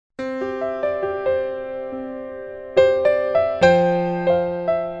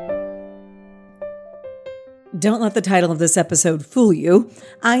Don't let the title of this episode fool you.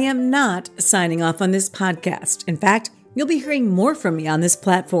 I am not signing off on this podcast. In fact, you'll be hearing more from me on this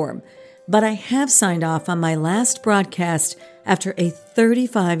platform. But I have signed off on my last broadcast after a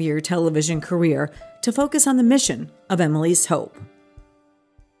 35-year television career to focus on the mission of Emily's Hope.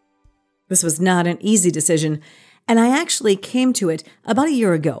 This was not an easy decision, and I actually came to it about a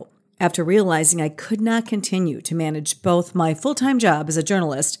year ago after realizing I could not continue to manage both my full-time job as a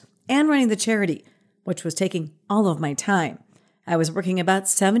journalist and running the charity, which was taking all of my time. I was working about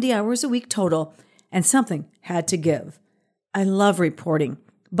 70 hours a week total, and something had to give. I love reporting,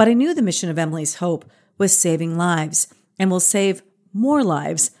 but I knew the mission of Emily's Hope was saving lives and will save more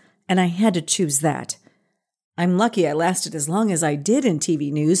lives, and I had to choose that. I'm lucky I lasted as long as I did in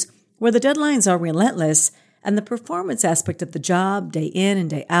TV news, where the deadlines are relentless and the performance aspect of the job, day in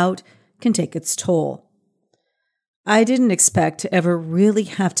and day out, can take its toll. I didn't expect to ever really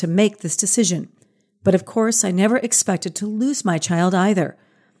have to make this decision, but of course I never expected to lose my child either.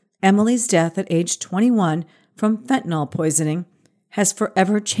 Emily's death at age 21 from fentanyl poisoning has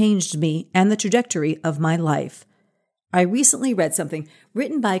forever changed me and the trajectory of my life. I recently read something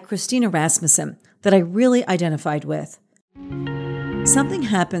written by Christina Rasmussen that I really identified with. Something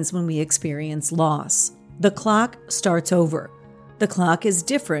happens when we experience loss. The clock starts over. The clock is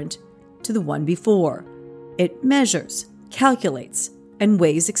different to the one before. It measures, calculates, and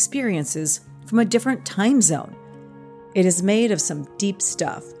weighs experiences from a different time zone. It is made of some deep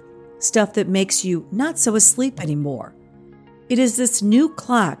stuff that makes you not so asleep anymore. It is this new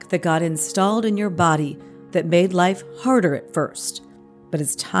clock that got installed in your body that made life harder at first. But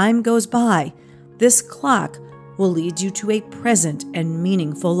as time goes by, this clock will lead you to a present and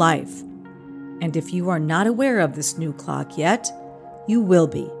meaningful life. And if you are not aware of this new clock yet, you will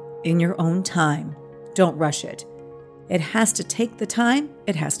be in your own time. Don't rush it. It has to take the time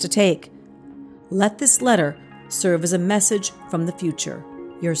it has to take. Let this letter serve as a message from the future,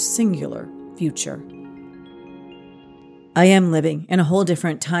 your singular future. I am living in a whole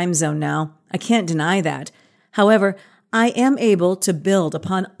different time zone now. I can't deny that. However, I am able to build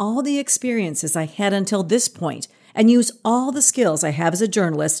upon all the experiences I had until this point and use all the skills I have as a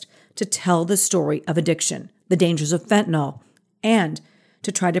journalist to tell the story of addiction, the dangers of fentanyl, and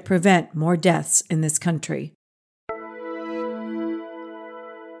to try to prevent more deaths in this country.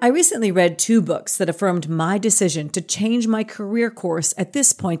 I recently read 2 books that affirmed my decision to change my career course at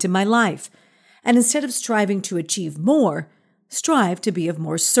this point in my life, and instead of striving to achieve more, strive to be of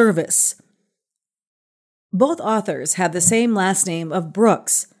more service. Both authors have the same last name of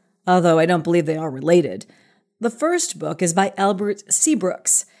Brooks, although I don't believe they are related. The first book is by Albert C.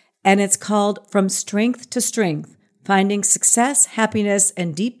 Brooks, and it's called From Strength to Strength, Finding Success, Happiness,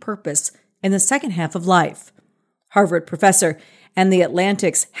 and Deep Purpose in the Second Half of Life. Harvard professor and The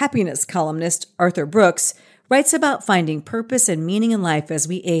Atlantic's happiness columnist Arthur Brooks writes about finding purpose and meaning in life as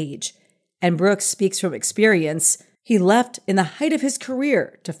we age. And Brooks speaks from experience. He left in the height of his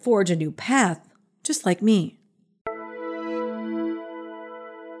career to forge a new path, just like me.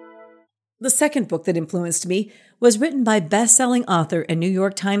 The second book that influenced me was written by best-selling author and New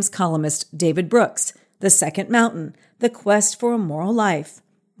York Times columnist David Brooks, The Second Mountain, The Quest for a Moral Life.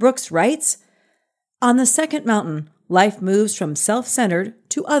 Brooks writes, "On the second mountain, life moves from self-centered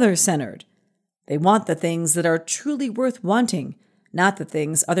to other-centered. They want the things that are truly worth wanting, not the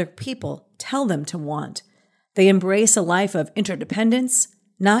things other people tell them to want. They embrace a life of interdependence,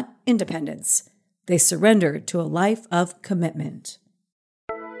 not independence. They surrender to a life of commitment."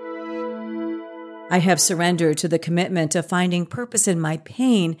 I have surrendered to the commitment of finding purpose in my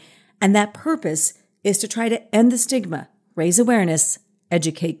pain, and that purpose is to try to end the stigma, raise awareness,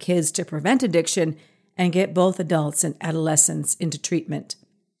 educate kids to prevent addiction, and get both adults and adolescents into treatment.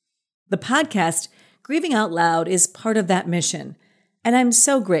 The podcast, Grieving Out Loud, is part of that mission, and I'm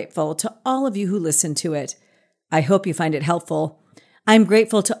so grateful to all of you who listen to it. I hope you find it helpful. I'm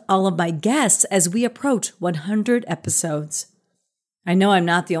grateful to all of my guests as we approach 100 episodes. I know I'm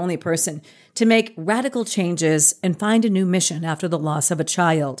not the only person to make radical changes and find a new mission after the loss of a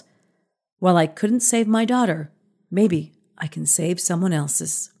child. While I couldn't save my daughter, maybe I can save someone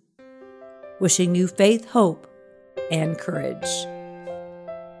else's. Wishing you faith, hope, and courage.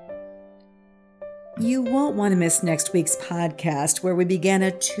 You won't want to miss next week's podcast, where we began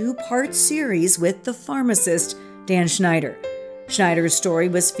a 2-part series with the pharmacist, Dan Schneider. Schneider's story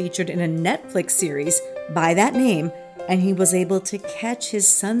was featured in a Netflix series by that name, and he was able to catch his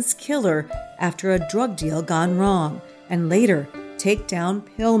son's killer after a drug deal gone wrong, and later take down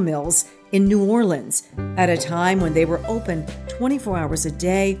pill mills in New Orleans at a time when they were open 24 hours a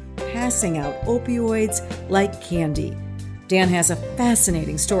day, passing out opioids like candy. Dan has a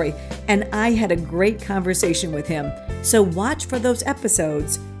fascinating story, and I had a great conversation with him. So watch for those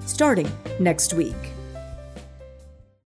episodes starting next week.